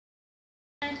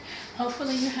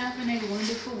Hopefully you're having a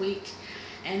wonderful week.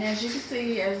 And as you can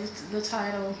see, as the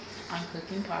title, I'm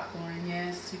cooking popcorn.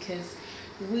 Yes, because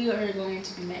we are going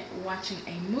to be watching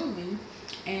a movie,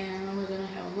 and we're going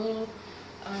to have a little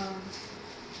um,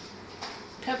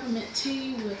 peppermint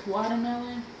tea with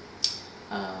watermelon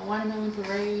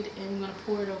parade, and we're going to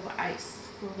pour it over ice.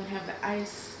 We're going to have the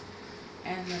ice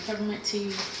and the peppermint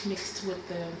tea mixed with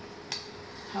the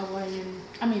Hawaiian,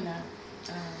 I mean,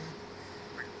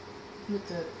 with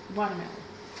the watermelon.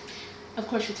 Of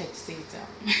course, you take the seeds out.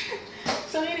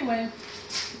 So anyway,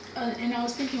 and I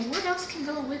was thinking, what else can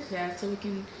go with that so we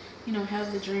can,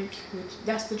 have the drink, which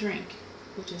that's the drink,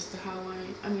 which is the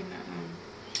Hawaiian,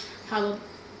 Halo,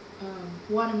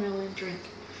 watermelon drink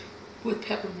with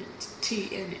peppermint tea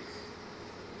in it.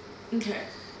 Okay,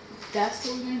 that's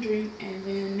what we're gonna drink, and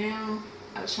then now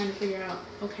I was trying to figure out,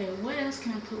 okay, what else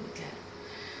can I put with that?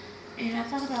 And I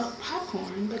thought about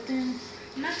popcorn, but then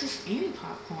not just any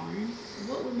popcorn.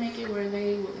 What would make it where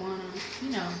they would want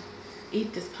to,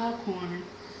 eat this popcorn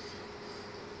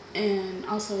and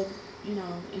also,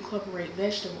 incorporate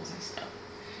vegetables and stuff.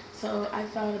 So I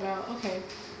thought about, okay,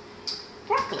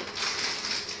 broccoli.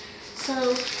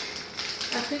 So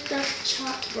I picked up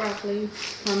chopped broccoli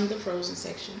from the frozen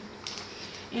section,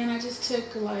 and I just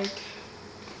took like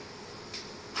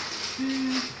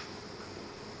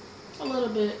a little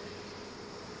bit,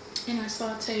 and I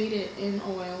sauteed it in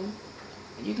oil.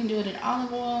 You can do it in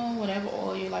olive oil, whatever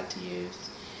oil you like to use,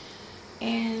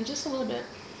 and just a little bit.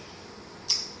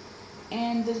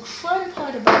 And the fun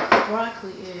part about the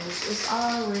broccoli is it's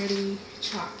already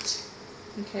chopped.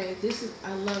 Okay,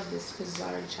 I love this because it's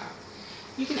already chopped.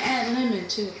 You can add lemon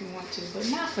too if you want to, but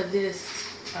not for this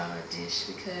dish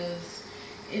because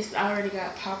it's already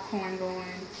got popcorn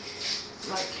going.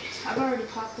 Like, I've already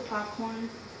popped the popcorn,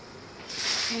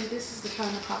 and this is the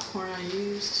kind of popcorn I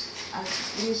used. I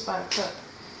used about a cup,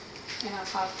 and I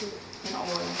popped it in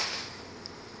oil.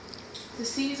 The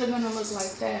seeds are going to look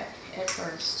like that at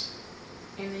first,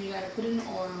 and then you got to put it in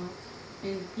oil,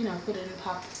 and put it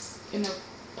in a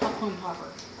popcorn popper,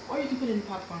 or you can put it in a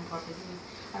popcorn popper.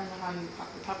 I don't know how you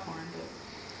pop the popcorn,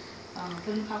 but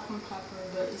put it in a popcorn popper.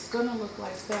 But it's going to look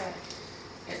like that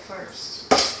at first.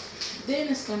 Then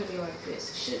it's going to be like this.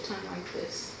 It should turn like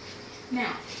this.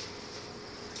 Now,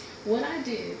 what I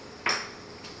did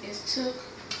is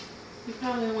you're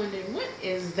probably wondering, what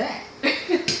is that?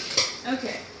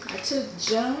 Okay, I took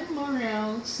John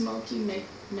Morrell Smoky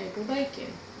Maple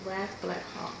Bacon, Wrath Black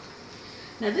Hawk.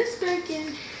 Now this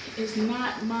bacon is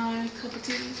not my cup of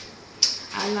tea.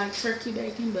 I like turkey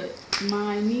bacon, but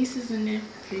my nieces and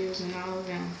nephews and all of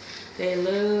them, they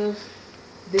love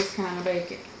this kind of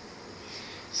bacon.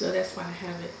 So that's why I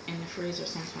have it in the freezer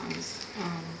sometimes.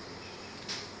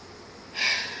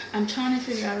 I'm trying to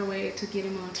figure out a way to get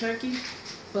them on turkey,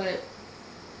 but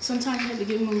sometimes I have to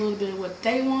give them a little bit of what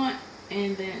they want,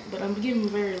 but I'm giving them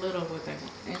very little of what they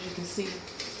want, as you can see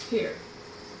here.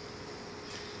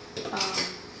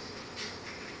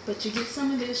 But you get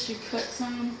some of this, you cook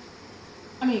some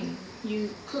of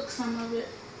it,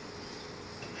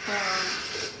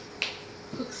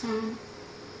 cook some,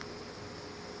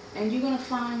 and you're going to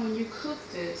find when you cook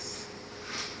this,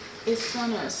 it's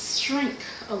going to shrink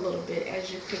a little bit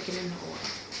as you cook it in the oil.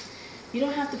 You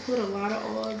don't have to put a lot of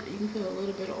oil. You can put a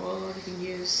little bit of oil. You can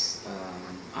use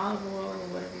olive oil or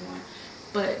whatever you want.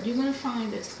 But you're going to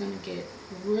find that it's going to get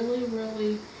really,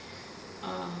 really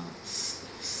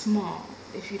small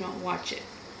if you don't watch it.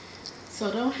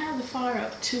 So don't have the fire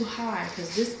up too high,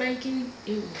 because this bacon,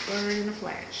 it will burn in a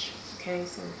flash. Okay,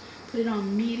 so put it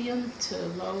on medium to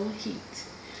low heat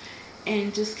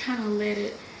and just kind of let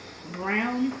it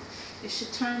brown. It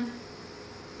should turn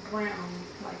brown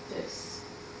like this.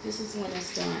 This is when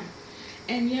it's done.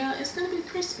 And yeah, it's going to be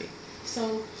crispy.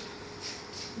 So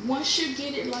once you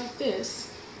get it like this,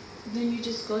 then you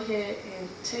just go ahead and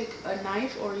take a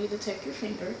knife, or either take your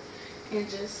finger and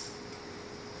just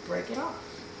break it off.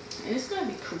 And it's going to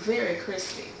be very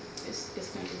crispy. It's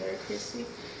going to be very crispy.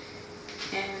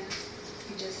 And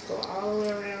you just go all the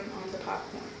way around on the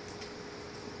popcorn.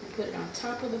 And put it on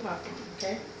top of the popcorn,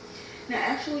 okay? Now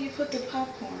after you put the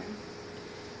popcorn,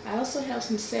 I also have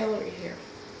some celery here.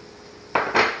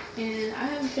 And I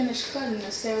haven't finished cutting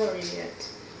the celery yet.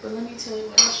 But let me tell you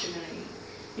what else you're going to need.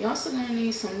 You're also going to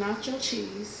need some nacho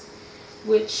cheese,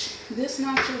 which this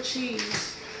nacho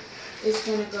cheese is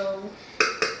going to go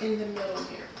in the middle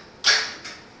here.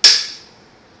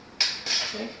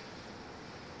 Okay?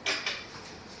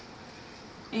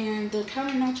 And the kind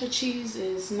of nacho cheese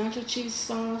is nacho cheese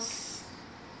sauce.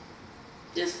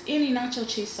 Just any nacho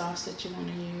cheese sauce that you want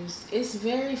to use. It's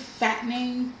very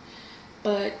fattening,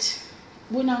 but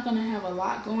we're not going to have a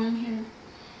lot going here.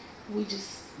 we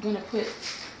just gonna put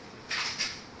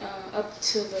up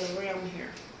to the rim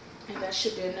here, and that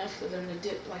should be enough for them to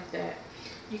dip like that.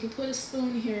 You can put a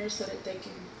spoon here so that they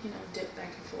can, you know, dip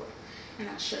back and forth, and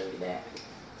I'll show you that.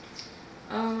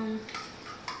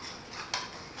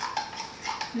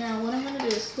 Now what I'm gonna do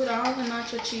is put all the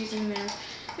nacho cheese in there.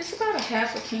 It's about a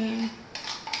half a can.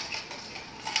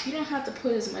 You don't have to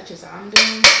put as much as I'm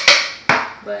doing,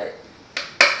 but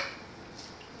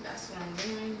that's what I'm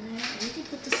doing there. And you can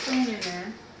put the spoon in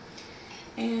there.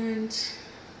 And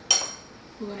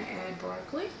we're going to add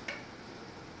broccoli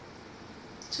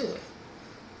to it.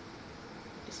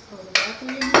 Just pour the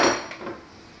broccoli in there.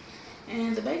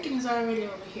 And the bacon is already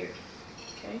over here.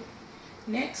 Okay.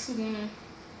 Next, we're going to,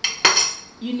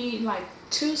 you need like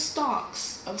 2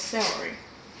 stalks of celery.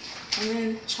 And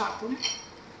then chop them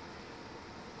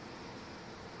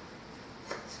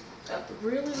up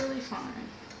really, really fine.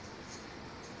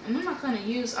 And I'm not going to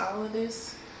use all of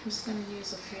this. I'm just going to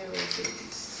use a few of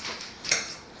these.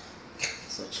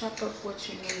 So chop up what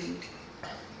you need.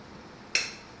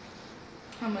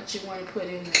 How much you want to put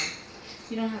in there.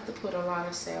 You don't have to put a lot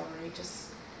of celery.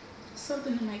 Just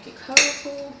something to make it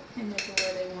colorful and make it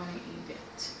where they want to eat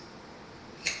it.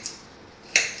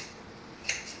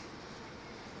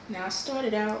 Now I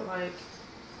started out like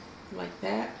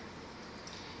that.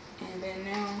 And then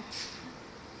now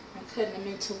I'm cutting them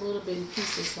into little bitty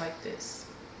pieces like this.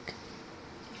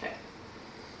 Okay.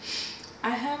 I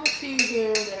have a few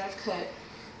here that I've cut.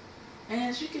 And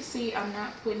as you can see, I'm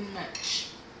not putting much.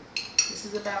 This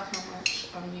is about how much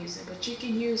I'm using. But you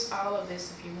can use all of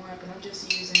this if you want, but I'm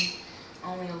just using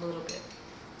only a little bit.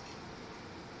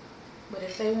 But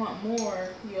if they want more,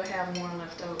 you'll have more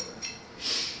left over.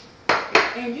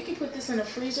 And you can put this in a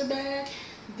freezer bag,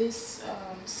 this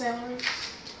celery.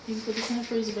 You can put this in a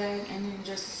freezer bag and then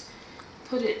just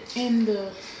put it in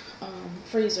the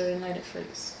freezer and let it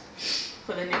freeze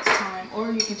for the next time,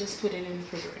 or you can just put it in the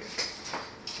refrigerator.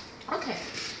 Okay,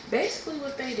 basically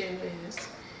what they do is,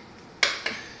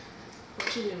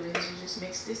 what you do is you just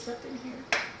mix this up in here,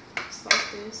 just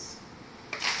like this.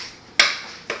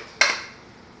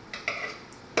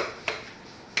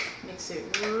 Mix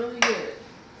it really good.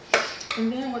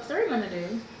 And then what they're gonna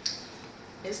do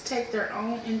is take their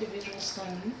own individual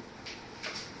spoon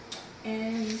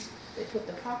and they put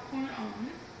the popcorn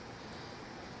on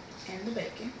and the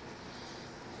bacon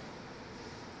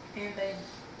and they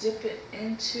dip it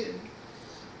into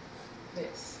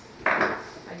this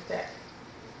like that.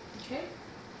 Okay,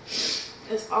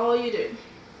 that's all you do.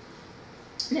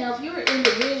 Now if you're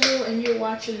individual and you're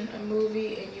watching a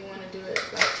movie and you want to do it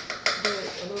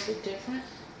a little bit different,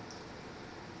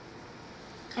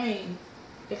 I mean,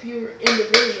 if you're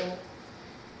individual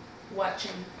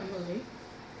watching a movie,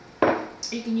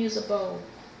 you can use a bowl.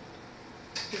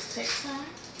 Just take some,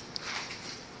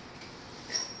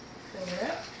 fill it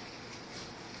up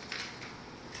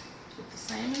with the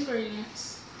same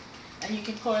ingredients, and you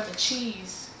can pour the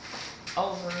cheese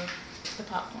over the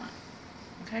popcorn,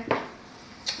 okay,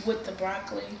 with the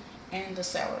broccoli and the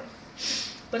celery.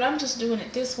 But I'm just doing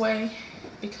it this way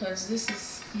because this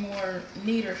is more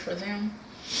neater for them.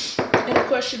 And of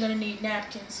course you're going to need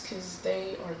napkins because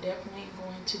they are definitely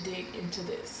going to dig into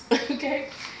this. Okay?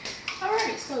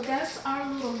 Alright, so that's our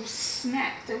little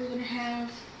snack that we're going to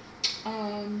have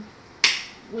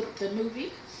with the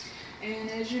movie. And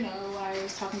as you know, I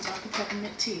was talking about the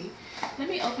peppermint tea. Let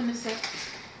me open this up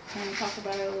and talk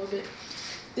about it a little bit.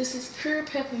 This is pure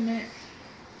peppermint,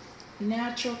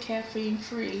 natural caffeine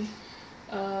free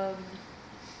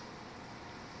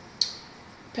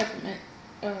peppermint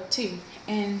tea,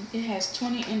 and it has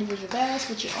 20 individual bags,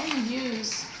 but you only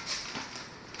use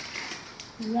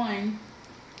 1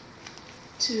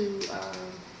 to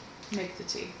make the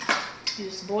tea. You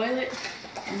just boil it,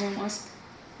 and then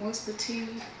once the tea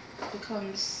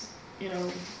becomes, you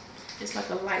know, it's like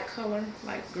a light color,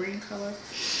 light green color,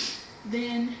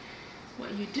 then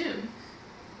what you do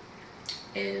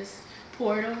is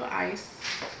pour it over ice.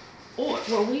 Or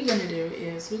what we're gonna do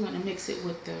is we're gonna mix it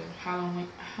with the watermelon.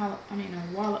 I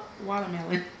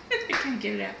can't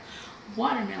get it out.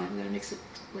 Watermelon. We're gonna mix it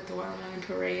with the watermelon,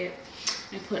 puree it,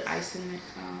 and put ice in it.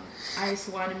 Ice,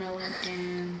 watermelon,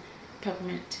 and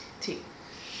peppermint tea.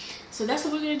 So that's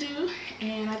what we're gonna do,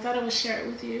 and I thought I would share it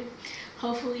with you.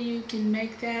 Hopefully you can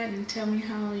make that and tell me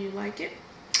how you like it.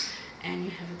 And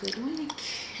you have a good week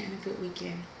and a good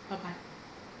weekend. Bye bye.